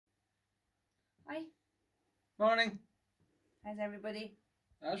Hi. Morning. How's everybody?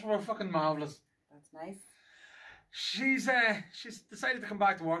 That's we're fucking marvellous. That's nice. She's decided to come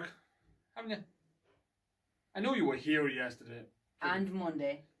back to work, haven't you? I know you were here yesterday. And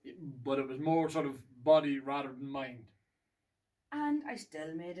Monday. But it was more sort of body rather than mind. And I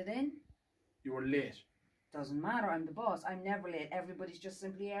still made it in. You were late. Doesn't matter, I'm the boss. I'm never late. Everybody's just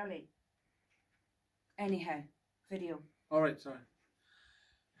simply early. Anyhow, video. Alright, sorry.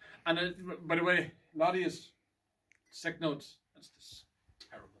 And by the way, Lottie is sick notes. That's just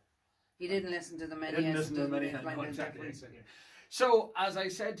terrible. He didn't listen to them I didn't listen to them anyhow. No, exactly. So, as I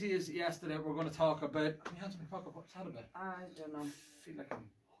said to you yesterday, we're going to talk about... Can you answer my pocket? What's that about? I don't know. I feel like I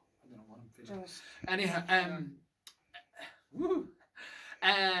don't know what I'm feeling. Just... Anyhow, woo!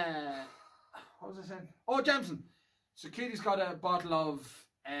 What was I saying? Oh, Jameson. So, Katie's got a bottle of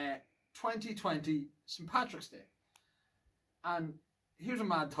 2020 St. Patrick's Day. And here's a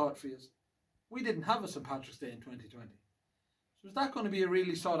mad thought for you. We didn't have a St. Patrick's Day in 2020. So is that going to be a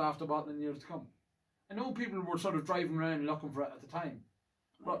really sought after bottle in years to come? I know people were sort of driving around looking for it at the time.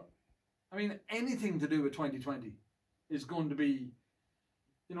 But, I mean, anything to do with 2020 is going to be,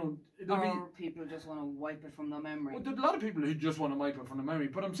 you know... Or people just want to wipe it from their memory. Well, there's a lot of people who just want to wipe it from their memory.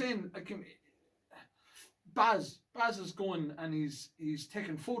 But I'm saying, Baz is going and he's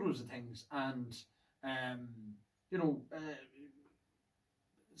taking photos of things and, you know...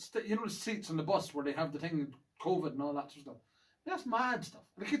 you know the seats on the bus where they have the thing, COVID and all that sort of stuff. That's mad stuff.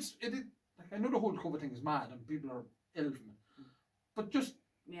 Like like I know the whole COVID thing is mad and people are ill from it, but just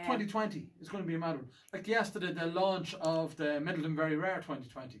 2020 is going to be a mad one. Like yesterday, the launch of the Middleton Very Rare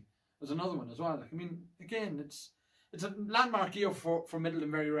 2020 was another one as well. Like I mean, again, it's a landmark year for Middleton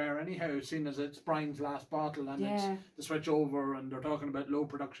Very Rare anyhow, seeing as it's Brian's last bottle and it's the switch over and they're talking about low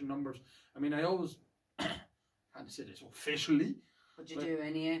production numbers. I mean, I always can't say this officially. But you do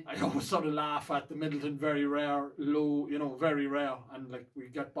anyway. I always sort of laugh at the Middleton Very Rare, low, you know, very rare, and like we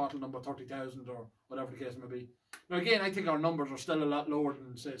get bottle number 30,000 or whatever the case may be. Now again, I think our numbers are still a lot lower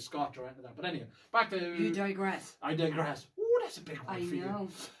than say Scotch or anything like that. But anyway, back to... You digress. I digress. Oh, that's a big one for you. I know.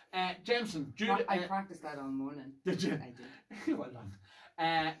 Jameson. I practiced that all morning. Did you? I did. Well done.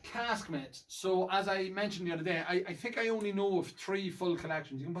 Cask mates. So as I mentioned the other day, I think I only know of 3 full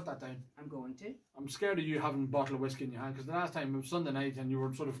collections. You can put that down. I'm going to. I'm scared of you having a bottle of whiskey in your hand because the last time it was Sunday night and you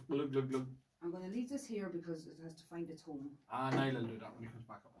were sort of glug glug glug. I'm going to leave this here because it has to find its home. Niall will do that when he comes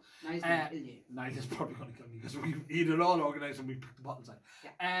back up. Niall is probably going to kill me because we've either all organised and we picked the bottles out.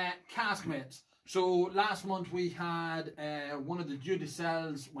 Yeah. Cask mates. So last month we had one of the Judy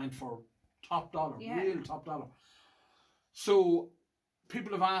cells went for top dollar, real top dollar. So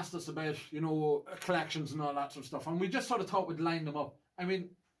people have asked us about, you know, collections and all that sort of stuff, and we just sort of thought we'd line them up. I mean,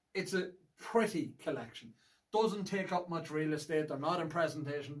 it's a pretty collection. Doesn't take up much real estate. They're not in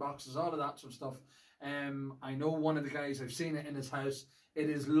presentation boxes, all of that sort of stuff. I know one of the guys, I've seen it in his house. It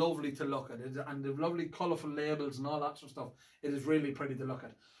is lovely to look at. And the lovely colourful labels and all that sort of stuff. It is really pretty to look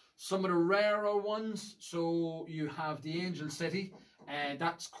at. Some of the rarer ones, so you have the Angel City,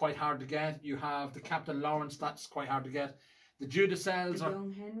 that's quite hard to get. You have the Captain Lawrence, that's quite hard to get. The Judicels are...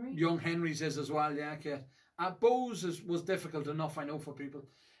 Young Henry? Young Henry's is as well, yeah. Bose was difficult enough, I know, for people.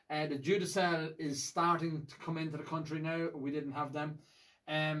 The Judicel is starting to come into the country now. We didn't have them.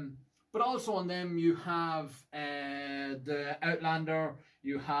 But also on them you have the Outlander,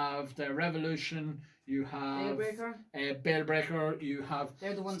 you have the Revolution, you have... Bellbreaker? Bellbreaker, you have...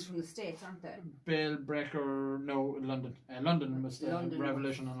 They're the ones from the States, aren't they? Bellbreaker, no, London. London was the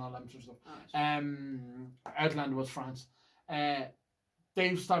Revolution and all that sort of stuff. Right. Outlander was France.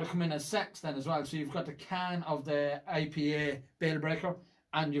 They've started coming in as sets then as well. So you've got the can of the IPA Bellbreaker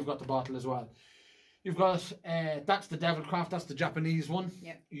and you've got the bottle as well. You've got, that's the Devil Craft, that's the Japanese one.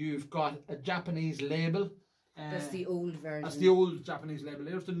 Yep. You've got a Japanese label. That's the old version. That's the old Japanese label.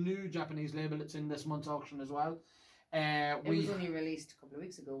 There's the new Japanese label that's in this month's auction as well. It was only released a couple of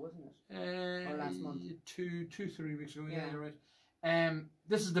weeks ago, wasn't it? Or last month? 3 weeks ago, yeah, you're right.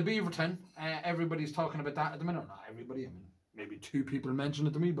 This is the Beaverton. Everybody's talking about that at the minute. Not everybody, I mean, maybe 2 people mentioned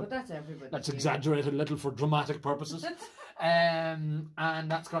it to me, but that's everybody. That's exaggerated a little for dramatic purposes. And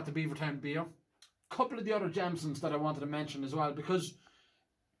that's got the Beavertown beer. Couple of the other Jamesons that I wanted to mention as well, because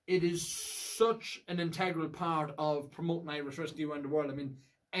it is such an integral part of promoting Irish whiskey around the world. I mean,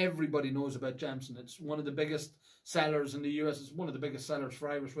 everybody knows about Jameson. It's one of the biggest sellers in the US. It's one of the biggest sellers for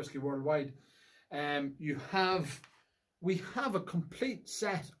Irish whiskey worldwide. We have a complete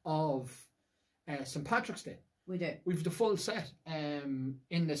set of St. Patrick's Day. We do. We've the full set in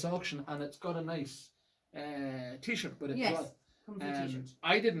this auction, and it's got a nice t-shirt with it as well.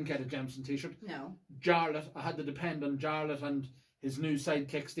 I didn't get a Jameson t-shirt. No. Jarlath, I had to depend on Jarlath and his new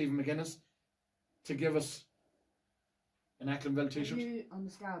sidekick, Stephen McGuinness. to give us an Ecklenville t-shirt. You on the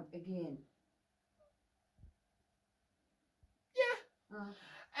scalp again. Yeah.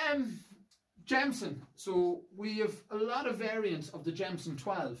 Jameson. So we have a lot of variants of the Jameson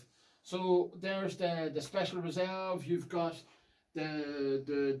 12. So there's the special reserve. You've got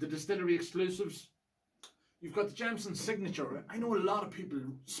the distillery exclusives. You've got the Jameson signature. I know a lot of people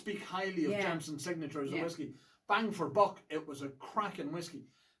speak highly of Jameson signature as a whiskey. Bang for buck, it was a cracking whiskey.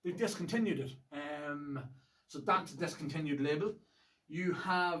 They've discontinued it. So that's a discontinued label. You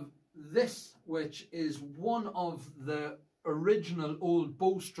have this, which is one of the original old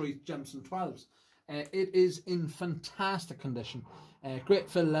Bow Street Jameson 12s. It is in fantastic condition. Great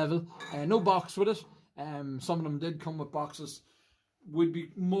fill level. No box with it. Some of them did come with boxes. Would be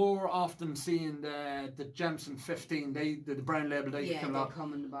more often seeing the Jameson 15. The brown label. They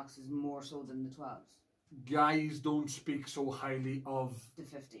come in the boxes more so than the 12s. Guys don't speak so highly of the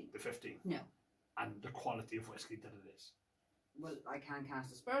 15. The 15. No. And the quality of whiskey that it is. Well, I can't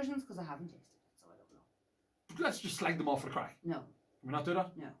cast aspersions because I haven't tasted it, so I don't know. But let's just slag them off for the crack. No. Can we not do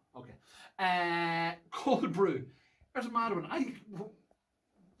that? No. Okay. Cold brew. There's a mad one.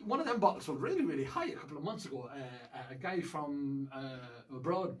 One of them bottles was really, really high a couple of months ago. A guy from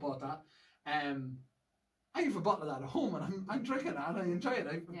abroad bought that. I have a bottle of that at home and I'm drinking it and I enjoy it.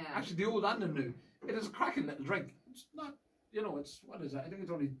 Actually, the old and the new. It is a cracking little drink. It's not, it's, what is it? I think it's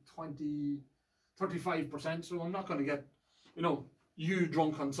only 35%, so I'm not going to get, you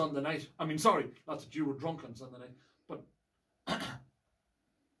drunk on Sunday night. I mean, sorry, not that you were drunk on Sunday night, but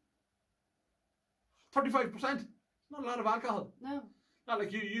 35%, not a lot of alcohol. No. Not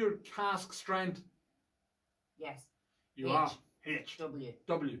like you're cask strength. Yes. You H. are. H. W.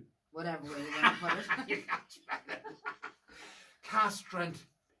 W. Whatever way you want to put it. You can't spell it. Cask strength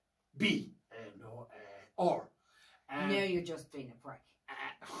B. No, or. No, you're just being a prick. I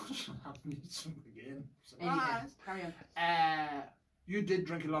need some again. Carry on. You did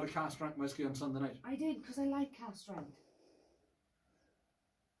drink a lot of cask strength whiskey on Sunday night. I did, because I like cask strength.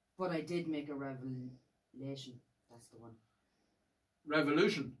 But I did make a revelation. That's the one.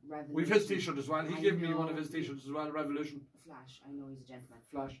 Revolution. We've his t-shirt as well. He gave me one of his t-shirts as well. Revolution. Flash. I know he's a gentleman.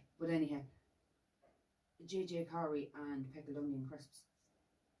 Flash. But anyhow, J.J.Corry and Pickled onion crisps.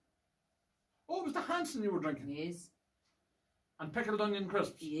 Oh, it was the Hanson you were drinking. Yes. And pickled onion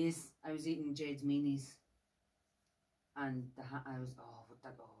crisps. Yes. I was eating Jade's meanies. And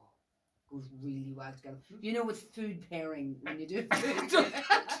goes really well together. You know, with food pairing, when you do food.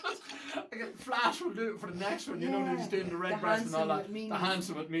 Flash will do it for the next one. You know, he's doing the red breast and all that. The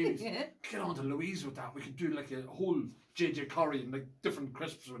Hanson with meanies. Get on to Louise with that. We could do like a whole J.J.Corry and like different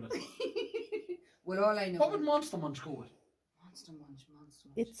crisps with it. Well, all I know. What would Monster Munch go with? Monster Munch.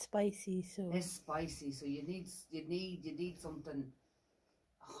 It's spicy, so. It's spicy, so you need something.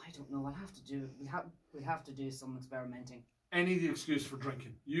 Oh, I don't know. I'll have to do. We'll have to do some experimenting. Any excuse for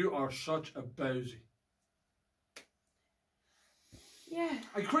drinking. You are such a bowsy. Yeah.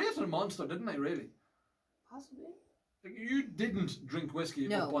 I created a monster, didn't I, really? Possibly. Like, you didn't drink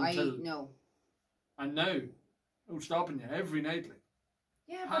whiskey up No, until... No. And now, no stopping you, every night, like.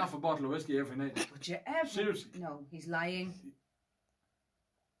 Yeah, half a bottle of whiskey every night. Would you ever... Seriously. No, he's lying.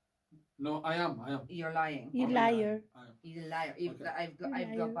 No, I am. You're lying. You liar. He's a liar. Okay.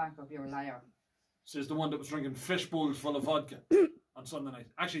 I've got back up, you're a liar. Says the one that was drinking fish bowls full of vodka on Sunday night.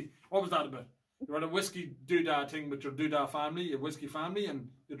 Actually, what was that about? You're at a whiskey doodah thing with your doodah family, your whiskey family, and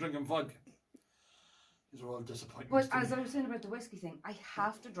you're drinking vodka. These are all disappointments. But as I was saying about the whiskey thing, I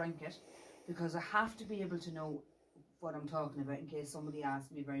have to drink it because I have to be able to know what I'm talking about in case somebody asks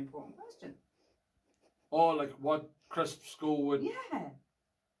me a very important question. Oh, like what crisps go with... Yeah.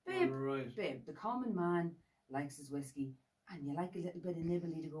 Babe, right. Babe, the common man likes his whiskey and you like a little bit of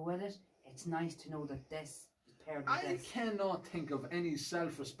nibbly to go with it. It's nice to know that this is paired with this. I cannot think of any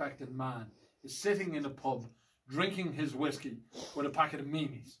self-respecting man is sitting in a pub drinking his whiskey with a packet of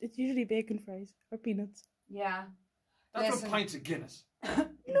meanies. It's usually bacon fries or peanuts. Yeah. That's what pints of Guinness. No,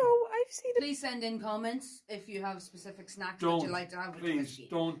 I've seen it. Please send in comments if you have specific snacks that you like to have with the whiskey.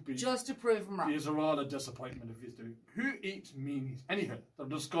 Don't be. Just to prove them wrong. These are all a disappointment if you do. Who eats meanies? Anyhow, they're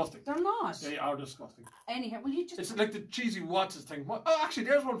disgusting. They're not. They are disgusting. Anyhow, well you just... It's like the cheesy Watsons thing. Oh, actually,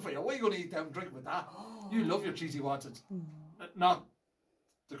 there's one for you. What are you going to eat down and drink with that? Oh. You love your cheesy Watsons. Not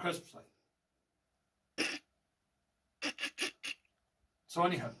the crisps like. So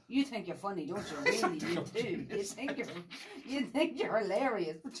anyhow, you think you're funny, don't you? Really, you do. You think you're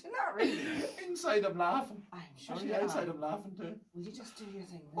hilarious, but you're not really. Inside I'm laughing. I'm sure you are. Outside I'm laughing too. Will you just do your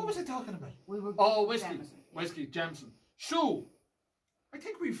thing? What was I talking about? We were. Whiskey. Jameson. Whiskey, Jameson. So, I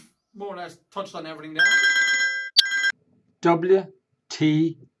think we've more or less touched on everything there.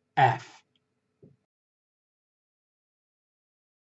 WTF.